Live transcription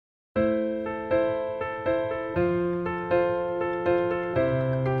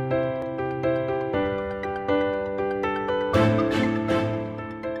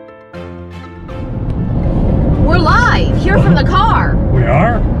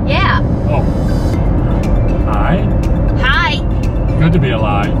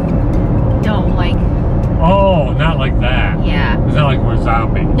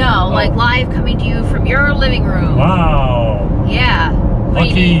live, coming to you from your living room. Wow. Yeah.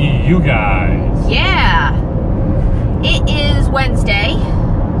 Lucky you guys. Yeah. It is Wednesday.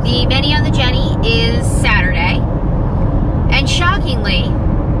 The Many on the Genny is Saturday. And shockingly,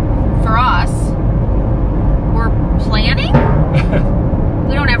 for us, we're planning?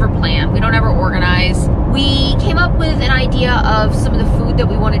 We don't ever plan. We don't ever organize. We came up with an idea of some of the food that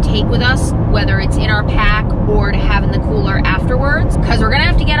we want to take with us, whether it's in our pack or to have in the cooler afterwards, because we're going to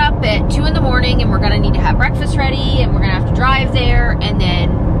have to get up at 2 in the morning and we're going to need to have breakfast ready and we're going to have to drive there and then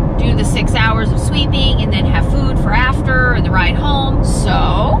do the 6 hours of sweeping and then have food for after and the ride home.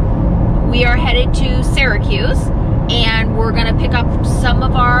 So we are headed to Syracuse and we're going to pick up some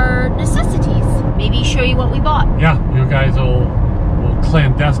of our necessities. Maybe show you what we bought. Yeah, you guys will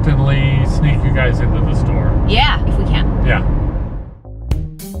clandestinely sneak you guys into the store. Yeah, if we can. Yeah.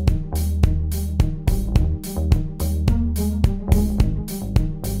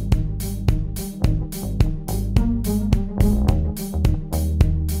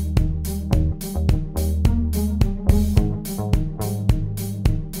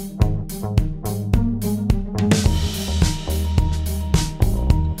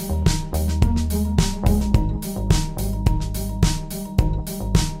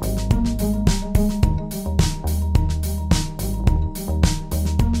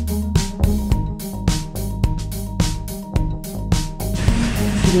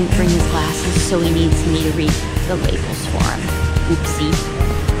 He didn't bring his glasses, so he needs me to read the labels for him. Oopsie.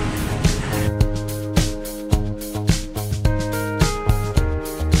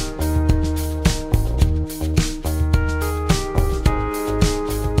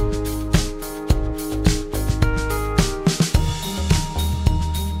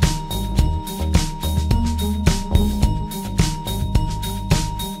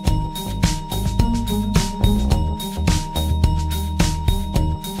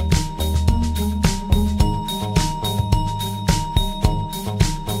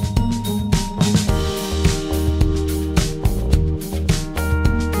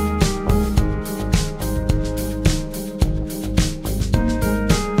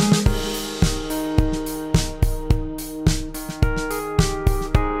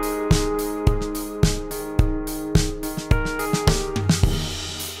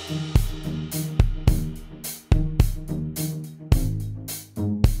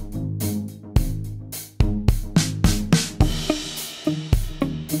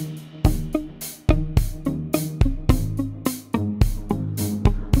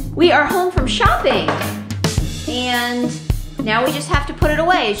 We are home from shopping and now we just have to put it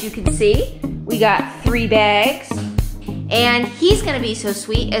away. As you can see, we got 3 bags and he's gonna be so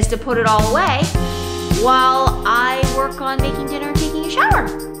sweet as to put it all away while I work on making dinner and taking a shower.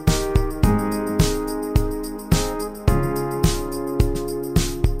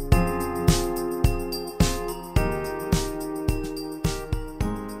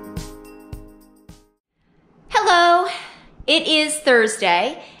 Hello, it is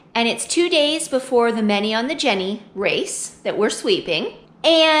Thursday. And it's 2 days before the Many on the Genny race that we're sweeping.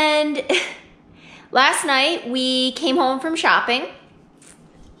 And last night we came home from shopping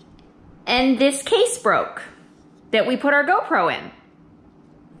and this case broke that we put our GoPro in,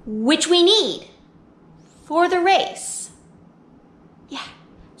 which we need for the race. Yeah.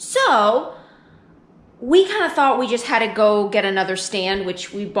 So we kind of thought we just had to go get another stand,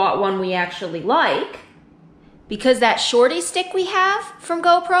 which we bought one we actually like. Because that shorty stick we have from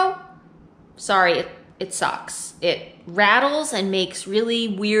GoPro, sorry, it sucks. It rattles and makes really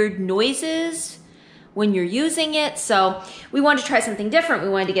weird noises when you're using it. So we wanted to try something different. We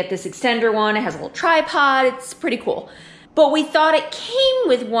wanted to get this extender one. It has a little tripod. It's pretty cool. But we thought it came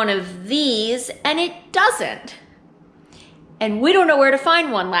with one of these and it doesn't. And we don't know where to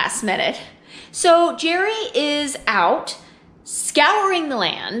find one last minute. So Jerry is out scouring the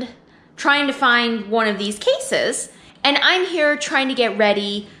land, trying to find one of these cases, and I'm here trying to get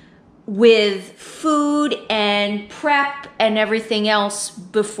ready with food and prep and everything else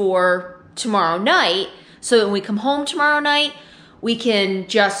before tomorrow night, so that when we come home tomorrow night, we can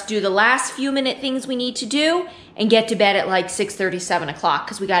just do the last few minute things we need to do and get to bed at like 6:30, 7 o'clock,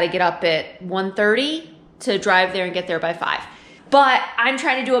 because we got to get up at 1:30 to drive there and get there by 5. But I'm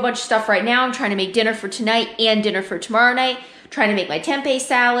trying to do a bunch of stuff right now. I'm trying to make dinner for tonight and dinner for tomorrow night, trying to make my tempeh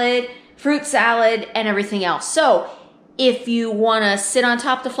salad, fruit salad, and everything else. So if you want to sit on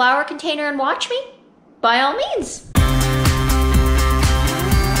top of the flour container and watch me, by all means.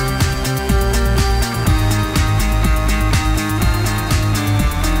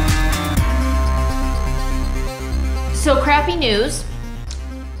 So crappy news,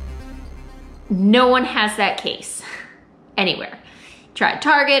 no one has that case anywhere. Tried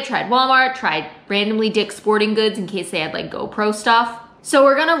Target, tried Walmart, tried randomly Dick's Sporting Goods in case they had like GoPro stuff. So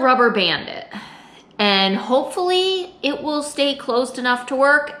we're gonna rubber band it. And hopefully it will stay closed enough to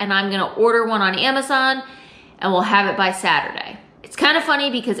work, and I'm gonna order one on Amazon and we'll have it by Saturday. It's kind of funny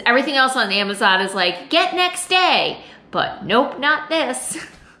because everything else on Amazon is like, get next day, but nope, not this.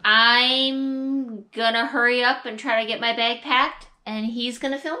 I'm gonna hurry up and try to get my bag packed, and he's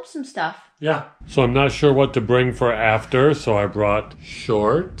gonna film some stuff. Yeah. So I'm not sure what to bring for after, so I brought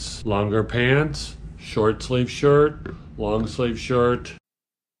shorts, longer pants, short sleeve shirt, long sleeve shirt.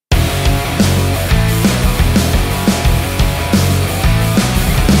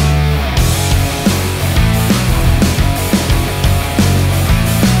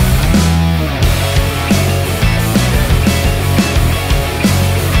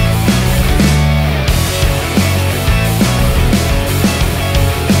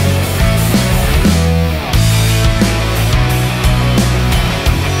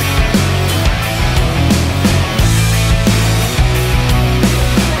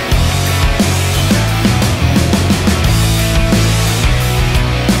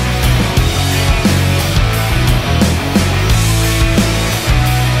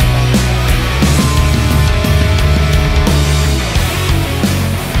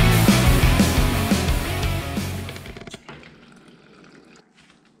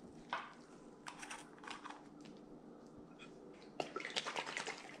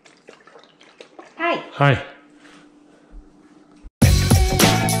 Hi.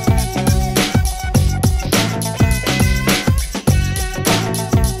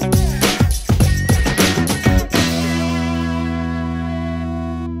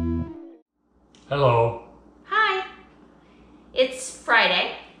 Hello. Hi. It's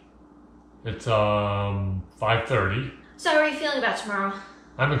Friday. It's 5:30. So how are you feeling about tomorrow?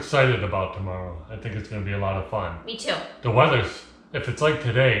 I'm excited about tomorrow. I think it's going to be a lot of fun. Me too. The weather's, if it's like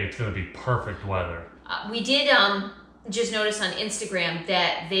today, it's going to be perfect weather. We did just notice on Instagram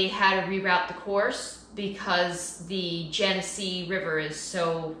that they had to reroute the course because the Genny River is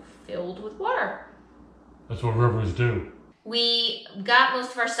so filled with water. That's what rivers do. We got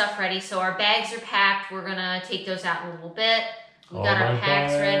most of our stuff ready, so our bags are packed. We're gonna take those out in a little bit. We got our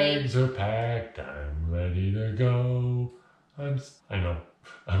packs ready. Bags are packed. I'm ready to go. I know.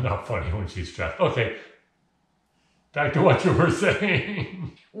 I'm not funny when she's stressed. Okay. Back to what you were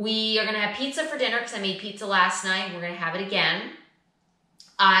saying. We are gonna have pizza for dinner because I made pizza last night. We're gonna have it again.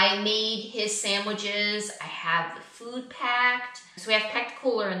 I made his sandwiches. I have the food packed. So we have to pack the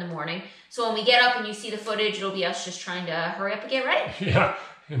cooler in the morning. So when we get up and you see the footage, it'll be us just trying to hurry up and get ready. Yeah,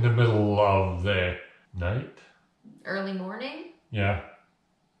 in the middle of the night. Early morning? Yeah.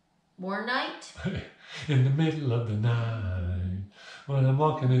 More night? In the middle of the night, when I'm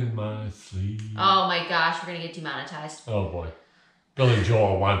walking in my sleep. Oh my gosh, we're gonna get demonetized. Oh boy. Billy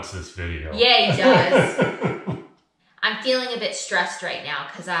Joel wants this video. Yeah, he does. I'm feeling a bit stressed right now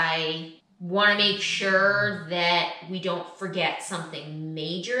because I want to make sure that we don't forget something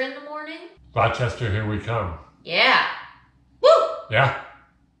major in the morning. Rochester, here we come. Yeah. Woo! Yeah.